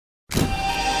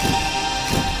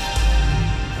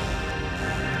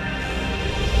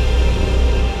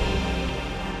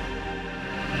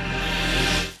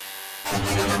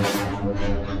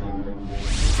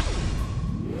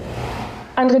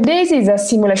100 Days is a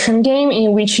simulation game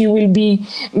in which you will be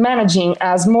managing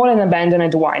a small and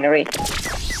abandoned winery.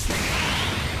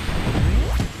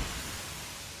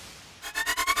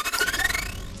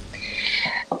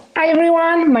 Hi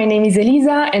everyone, my name is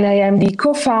Elisa and I am the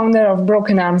co-founder of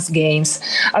Broken Arms Games,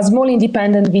 a small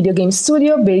independent video game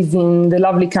studio based in the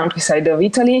lovely countryside of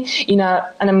Italy in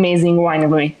an amazing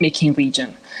winemaking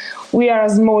region. We are a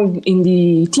small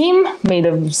indie team made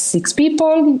of 6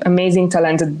 people, amazing,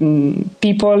 talented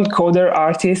people, coder,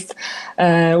 artists.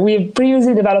 We've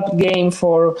previously developed a game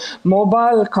for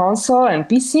mobile, console, and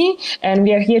PC, and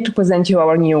we are here to present you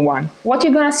our new one. What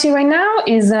you're gonna see right now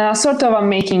is a sort of a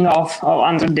making of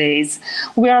 100 Days.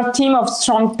 We are a team of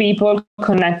strong people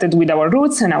connected with our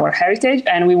roots and our heritage,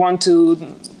 and we want to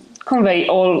convey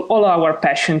all our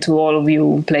passion to all of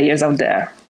you players out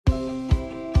there.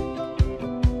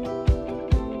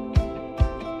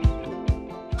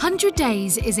 100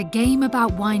 Days is a game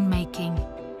about winemaking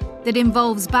that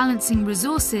involves balancing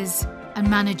resources and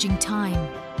managing time.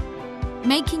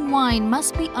 Making wine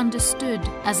must be understood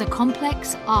as a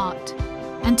complex art,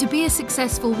 and to be a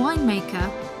successful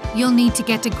winemaker, you'll need to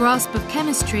get a grasp of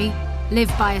chemistry,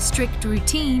 live by a strict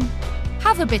routine,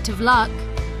 have a bit of luck,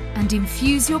 and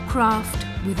infuse your craft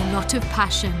with a lot of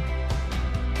passion.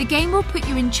 The game will put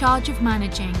you in charge of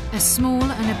managing a small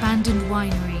and abandoned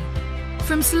winery.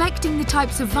 From selecting the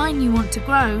types of vine you want to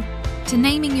grow, to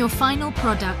naming your final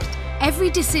product, every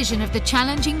decision of the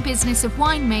challenging business of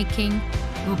winemaking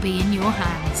will be in your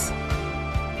hands.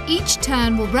 Each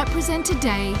turn will represent a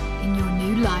day in your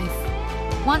new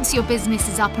life. Once your business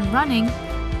is up and running,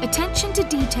 attention to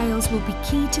details will be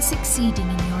key to succeeding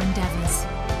in your endeavours.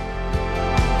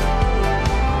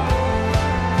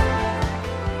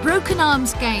 Broken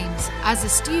Arms Games, as a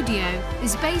studio,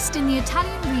 is based in the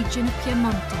Italian region of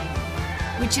Piemonte,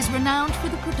 which is renowned for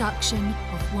the production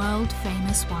of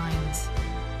world-famous wines.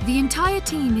 The entire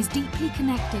team is deeply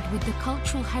connected with the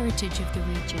cultural heritage of the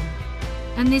region,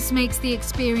 and this makes the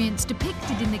experience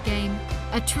depicted in the game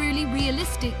a truly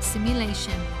realistic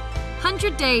simulation.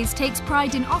 100 Days takes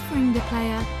pride in offering the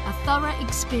player a thorough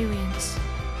experience.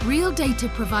 Real data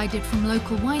provided from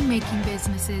local winemaking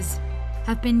businesses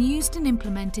have been used and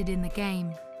implemented in the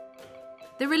game.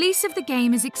 The release of the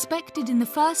game is expected in the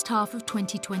first half of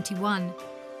 2021,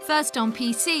 first on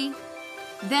PC,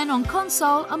 then on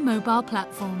console and mobile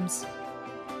platforms.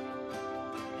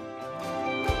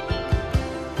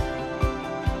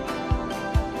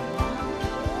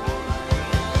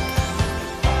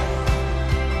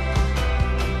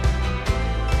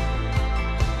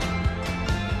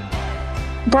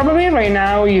 Probably right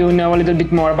now you know a little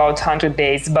bit more about 100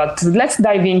 Days, but let's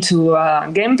dive into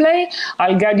gameplay.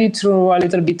 I'll guide you through a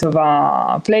little bit of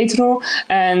a playthrough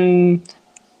and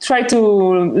try to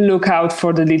look out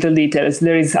for the little details.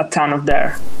 There is a ton of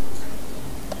there.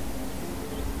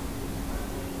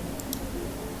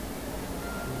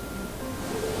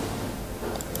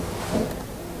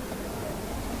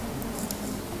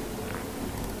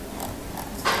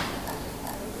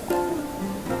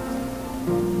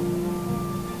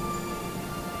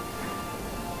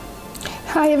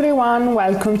 Hi everyone,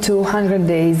 welcome to 100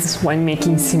 Days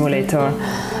Winemaking Simulator.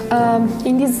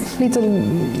 In this little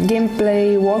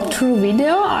gameplay walkthrough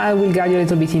video, I will guide you a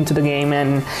little bit into the game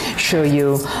and show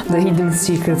you the hidden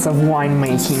secrets of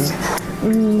winemaking.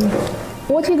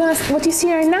 What you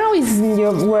see right now is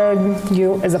where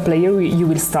you, as a player, you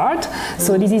will start.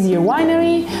 So this is your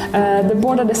winery. The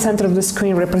board at the center of the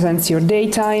screen represents your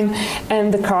daytime,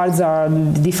 and the cards are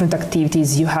the different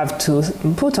activities you have to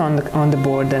put on the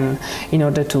board and in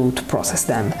order to process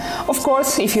them. Of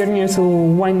course, if you're new to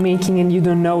winemaking and you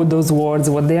don't know those words,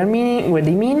 what they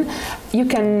mean, you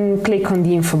can click on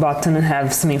the info button and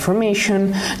have some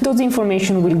information. Those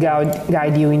information will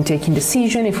guide you in taking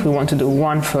decision if we want to do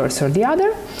one first or the other.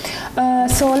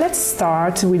 So let's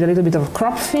start with a little bit of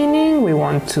crop thinning. We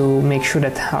want to make sure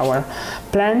that our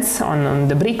plants on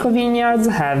the Bricco vineyards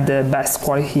have the best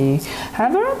quality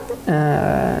ever,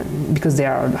 because they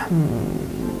are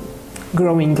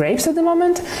growing grapes at the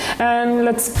moment. And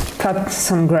let's cut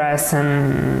some grass,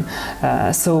 and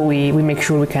so we make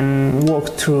sure we can walk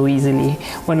through easily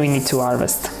when we need to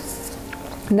harvest.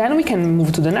 Then we can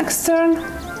move to the next turn.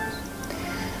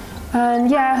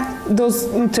 And yeah, those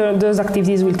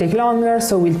activities will take longer,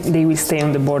 so they will stay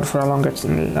on the board for a longer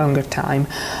time.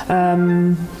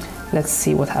 Let's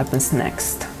see what happens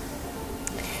next.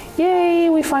 Yay,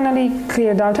 we finally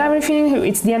cleared out everything.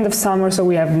 It's the end of summer, so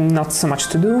we have not so much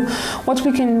to do. What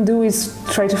we can do is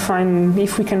try to find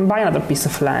if we can buy another piece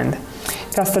of land.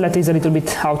 Castelletto is a little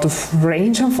bit out of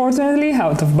range, unfortunately,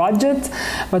 out of budget,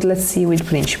 but let's see with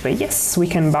Principe. Yes, we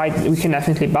can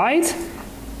definitely buy it.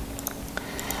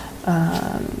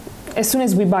 As soon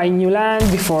as we buy new land,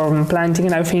 before planting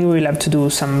and everything, we will have to do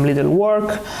some little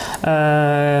work,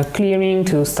 clearing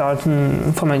to start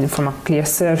from a clear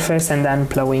surface, and then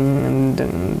plowing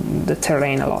the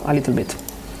terrain a little bit.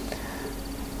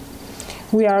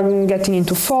 We are getting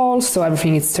into fall, so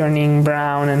everything is turning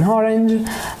brown and orange.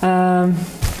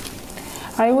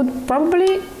 I would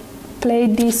probably play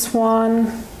this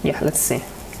one. Yeah, let's see.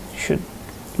 Should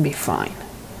be fine.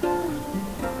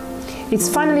 It's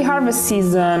finally harvest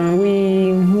season.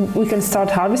 We can start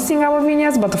harvesting our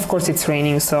vineyards, but of course it's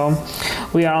raining, so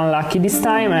we are unlucky this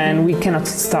time and we cannot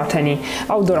start any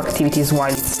outdoor activities while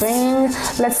it's raining.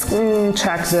 Let's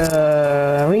check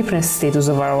the ripeness status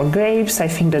of our grapes. I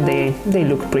think that they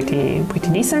look pretty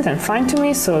decent and fine to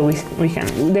me, so we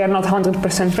can. They are not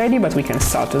 100% ready, but we can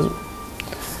start.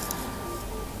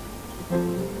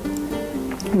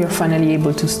 We are finally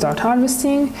able to start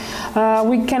harvesting.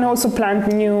 We can also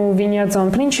plant new vineyards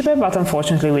on Principe, but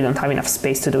unfortunately we don't have enough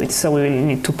space to do it, so we will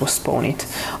need to postpone it.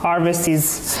 Harvest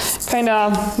is kind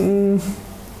of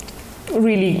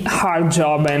really hard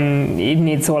job and it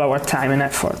needs all our time and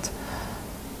effort.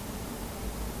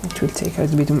 It will take a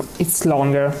little bit more. It's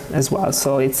longer as well,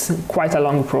 so it's quite a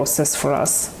long process for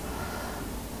us.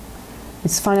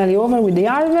 It's finally over with the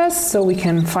harvest, so we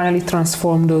can finally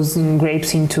transform those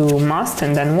grapes into must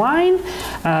and then wine.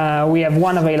 We have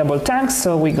one available tank,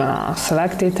 so we're gonna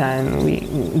select it and we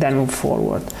then move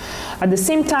forward. At the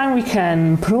same time, we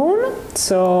can prune.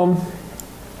 So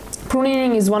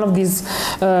pruning is one of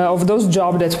those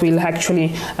jobs that will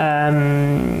actually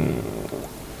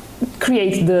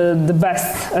create the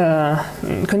best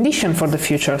condition for the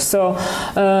future. So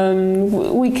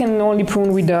we can only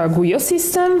prune with the Guyot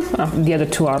system. The other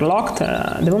two are locked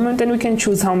at the moment, and we can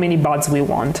choose how many buds we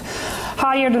want.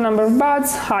 Higher the number of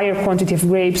buds, higher quantity of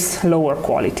grapes, lower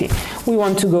quality. We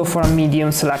want to go for a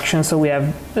medium selection, so we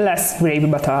have less grape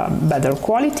but a better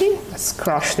quality. Let's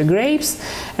crush the grapes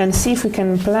and see if we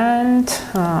can plant.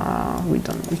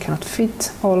 We cannot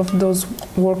fit all of those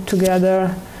work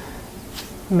together.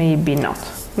 Maybe not.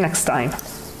 Next time.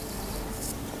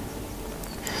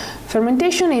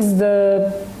 Fermentation is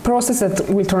the process that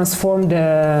will transform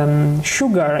the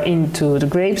sugar into the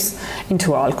grapes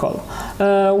into alcohol.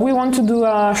 We want to do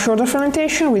a shorter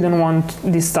fermentation. We don't want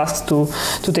this task to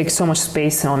take so much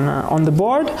space on the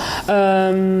board.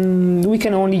 We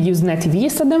can only use native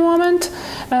yeast at the moment.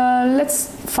 Let's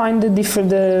find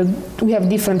we have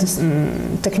different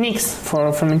techniques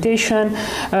for fermentation.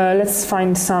 Let's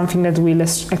find something that will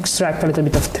extract a little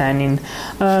bit of tannin.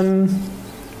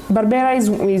 Barbera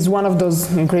is one of those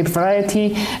grape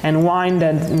variety and wine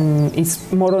that is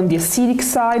more on the acidic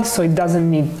side, so it doesn't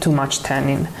need too much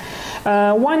tannin.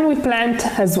 When we plant,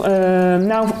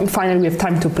 now finally we have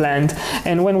time to plant,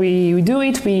 and when we do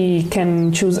it, we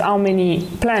can choose how many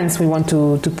plants we want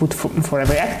to put for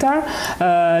every hectare.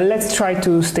 Let's try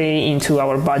to stay into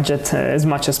our budget as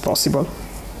much as possible.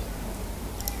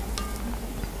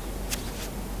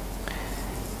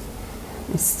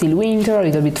 It's still winter, a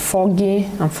little bit foggy,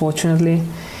 unfortunately.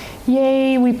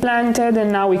 Yay, we planted, and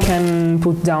now we can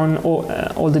put down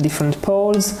all the different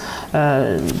poles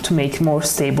to make more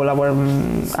stable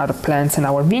our plants and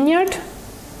our vineyard.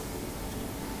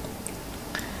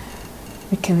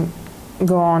 We can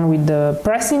go on with the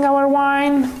pressing our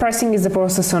wine. Pressing is the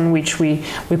process on which we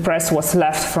press what's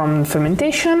left from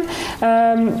fermentation.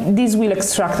 This will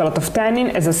extract a lot of tannin.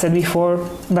 As I said before,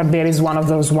 Barbera is one of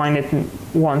those wines that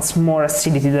wants more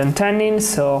acidity than tannin,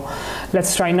 so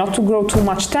let's try not to grow too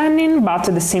much tannin, but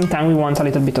at the same time we want a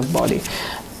little bit of body.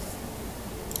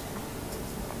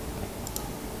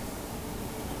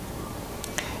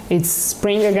 It's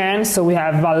spring again, so we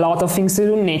have a lot of things to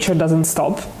do. Nature doesn't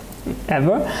stop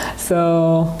ever,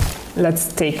 so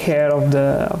let's take care of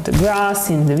the grass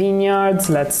in the vineyards.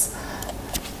 Let's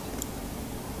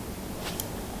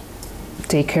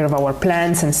take care of our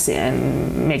plants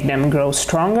and make them grow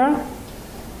stronger.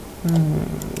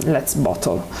 Let's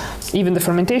bottle. Even the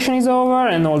fermentation is over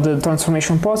and all the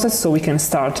transformation process, so we can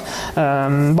start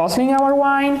bottling our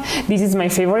wine. This is my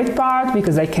favorite part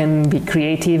because I can be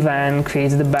creative and create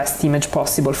the best image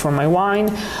possible for my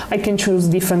wine. I can choose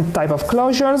different type of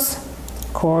closures,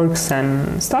 corks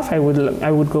and stuff. I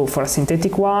would go for a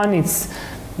synthetic one. It's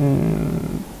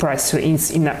price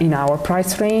in our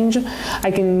price range.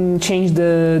 I can change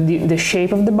the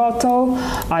shape of the bottle.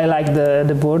 I like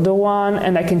the Bordeaux one,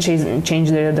 and I can change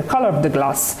the color of the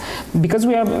glass. Because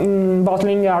we are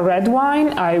bottling a red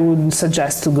wine, I would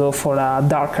suggest to go for a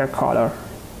darker color.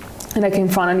 And I can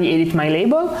finally edit my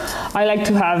label. I like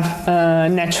to have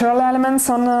natural elements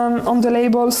on the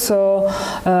label, so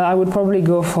I would probably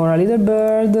go for a little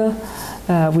bird,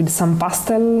 with some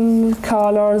pastel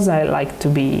colors. I like to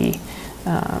be,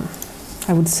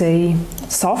 I would say,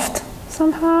 soft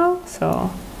somehow.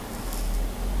 So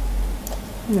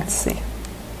let's see,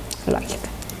 I like it.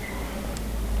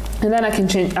 And then I can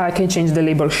change the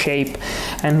label shape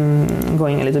and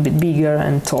going a little bit bigger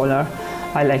and taller.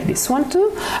 I like this one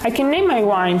too. I can name my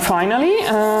wine finally,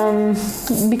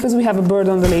 because we have a bird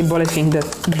on the label. I think that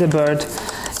the bird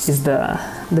is the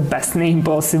best name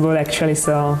possible actually.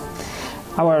 So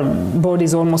our board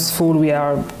is almost full. We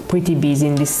are pretty busy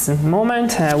in this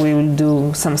moment. We will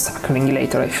do some suckling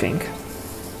later, I think.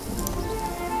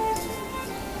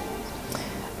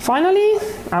 Finally,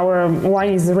 our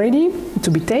wine is ready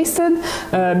to be tasted.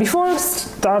 Before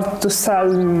start to sell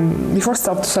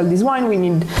this wine, we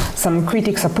need some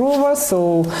critics' approval.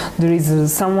 So there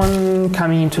is someone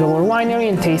coming into our winery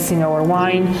and tasting our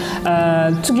wine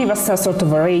to give us a sort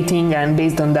of a rating, and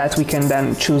based on that we can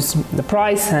then choose the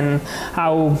price and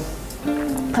how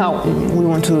we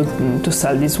want to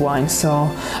sell this wine.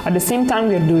 So at the same time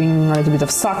we are doing a little bit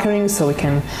of suckering, so we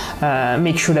can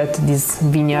make sure that this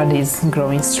vineyard is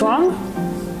growing strong.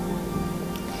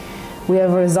 We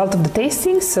have a result of the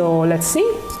tasting, so let's see.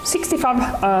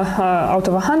 65 out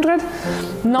of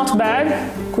 100, not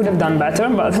bad. Could have done better,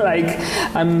 but like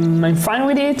I'm fine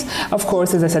with it. Of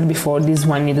course, as I said before, this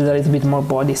wine needed a little bit more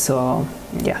body, so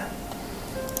yeah.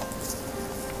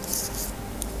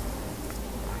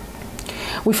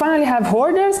 We finally have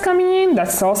orders coming in.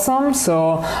 That's awesome.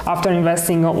 So after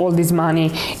investing all this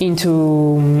money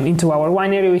into our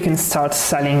winery, we can start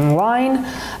selling wine.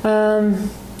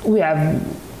 We have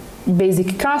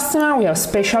basic customer, we have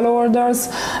special orders.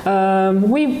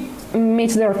 We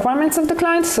meet the requirements of the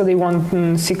client, so they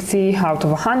want 60 out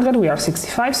of 100. We are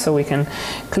 65, so we can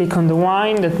click on the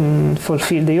wine that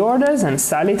fulfill the orders and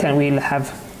sell it, and we'll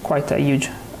have quite a huge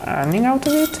earning out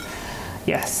of it.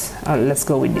 Yes, let's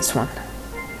go with this one.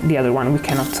 The other one we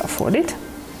cannot afford it.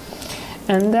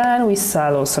 And then we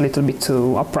sell also a little bit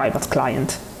to a private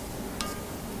client.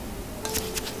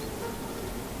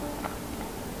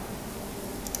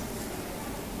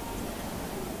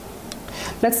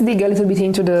 Let's dig a little bit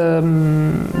into the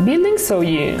building, so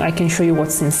I can show you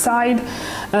what's inside.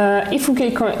 If we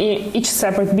click on each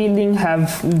separate building,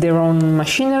 have their own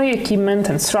machinery, equipment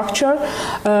and structure.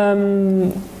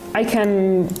 I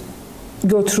can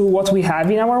go through what we have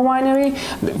in our winery.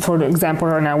 For example,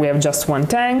 right now we have just 1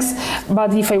 tank,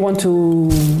 but if I want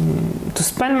to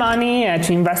spend money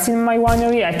to invest in my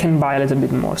winery, I can buy a little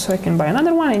bit more. So I can buy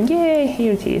another one, and yay,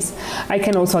 here it is. I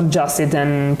can also adjust it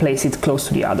and place it close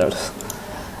to the others.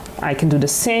 I can do the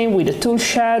same with the tool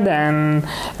shed, and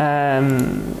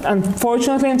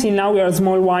unfortunately until now we are a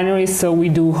small winery, so we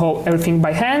do everything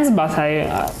by hands, but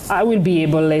I will be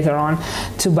able later on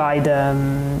to buy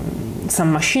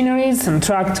some machineries, some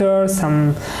tractors,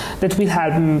 that will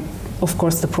help, of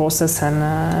course, the process,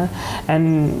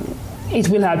 and it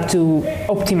will help to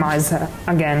optimize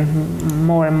again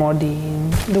more and more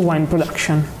the wine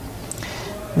production.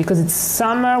 Because it's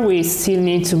summer, we still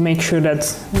need to make sure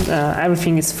that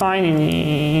everything is fine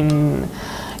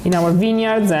in our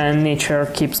vineyards, and nature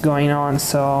keeps going on,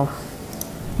 so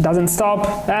doesn't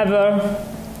stop ever.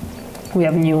 We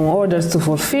have new orders to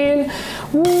fulfill.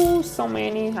 Woo, so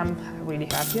many. I'm really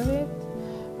happy with it.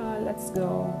 Let's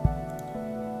go.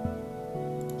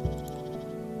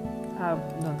 I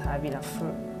don't have enough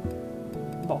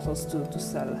bottles to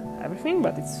sell everything,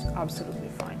 but it's absolutely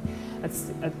fine.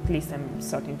 At least I'm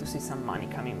starting to see some money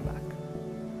coming back.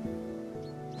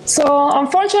 So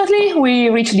unfortunately, we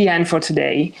reached the end for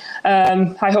today.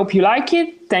 I hope you like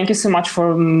it. Thank you so much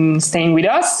for staying with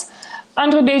us.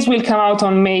 100 Days will come out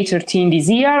on May 13 this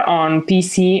year on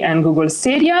PC and Google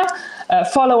Stadia.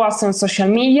 Follow us on social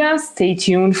media. Stay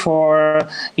tuned for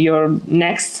your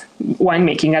next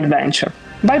winemaking adventure.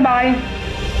 Bye-bye.